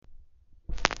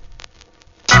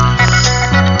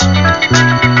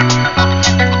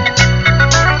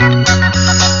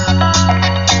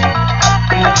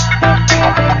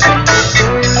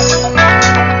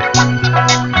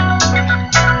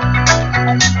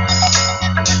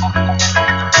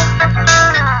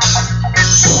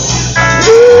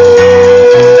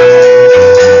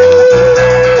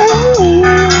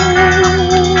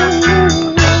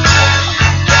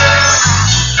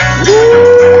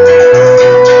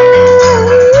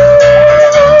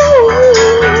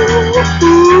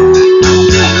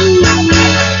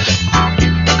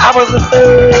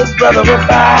brother would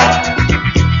find,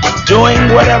 doing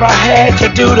whatever I had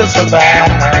to do to survive.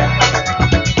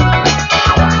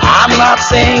 I'm not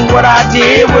saying what I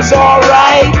did was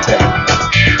alright.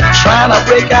 Trying to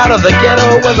break out of the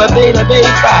ghetto was a day-to-day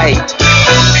fight.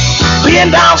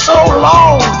 Being down so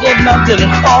long, getting up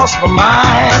didn't cross my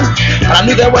mind. But I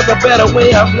knew there was a better way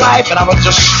of life, and I was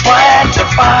just trying to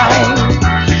find.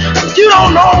 You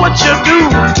don't know what you do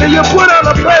till you put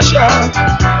under pressure.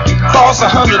 Cross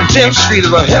 110th Street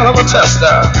is a hell of a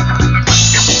tester.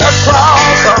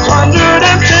 Across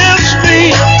 110th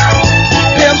Street,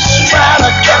 pimps trying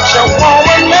to catch a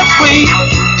woman that's weak.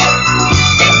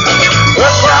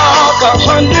 Across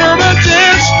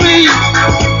 110th Street,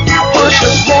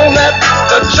 pushers won't let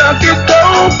the junkie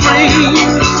go free.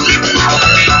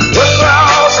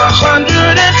 Across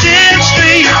 110th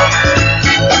Street,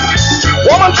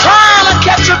 woman trying to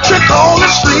catch a trick on the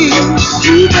street.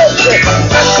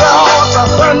 Across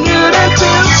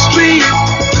 110th Street,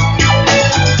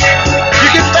 you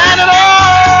can find it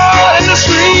all in the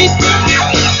street.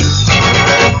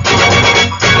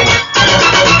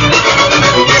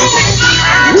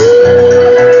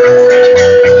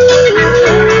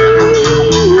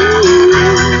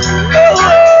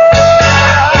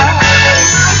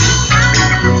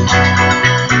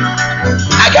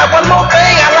 I got one more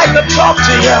thing I'd like to talk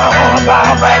to you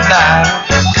about right now.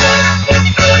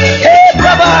 Hey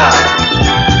brother,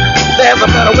 there's a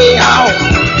better way out.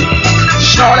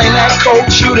 Snorting that coke,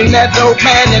 shooting that dope,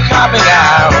 man, you're copping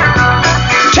out.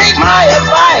 Take my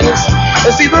advice,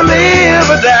 it's either live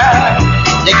or die.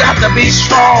 You got to be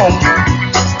strong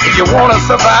if you want to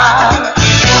survive.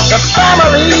 The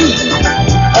family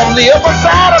on the upper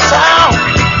side of town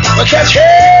will catch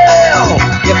hell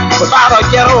without a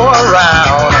ghetto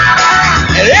around.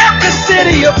 In every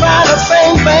city you'll find the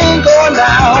same thing going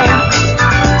down.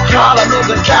 Harlem is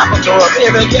the capital of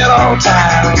every ghetto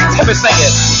town. Let me sing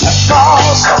it.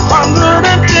 Across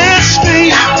 110th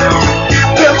Street,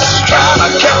 pimps trying to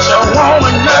catch a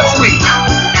woman that's weak.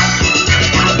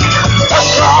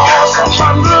 Across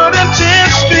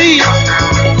 110th Street,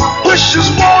 pushers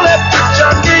won't let the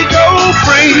junkie go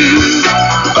free.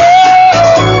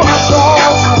 Oh,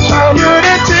 across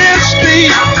 110th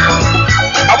Street,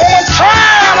 a woman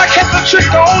trying to catch a trick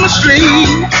on the street.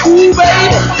 Ooh,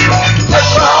 baby.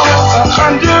 Across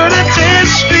 110th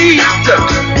Street,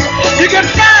 you can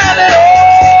find it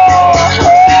all.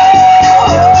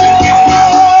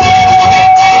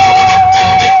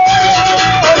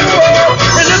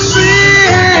 In the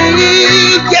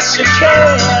street, yes you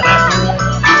can.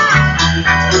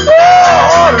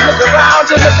 Oh, look around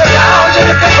you, look around you,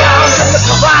 look around you, look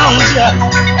around you.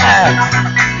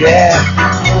 Yeah.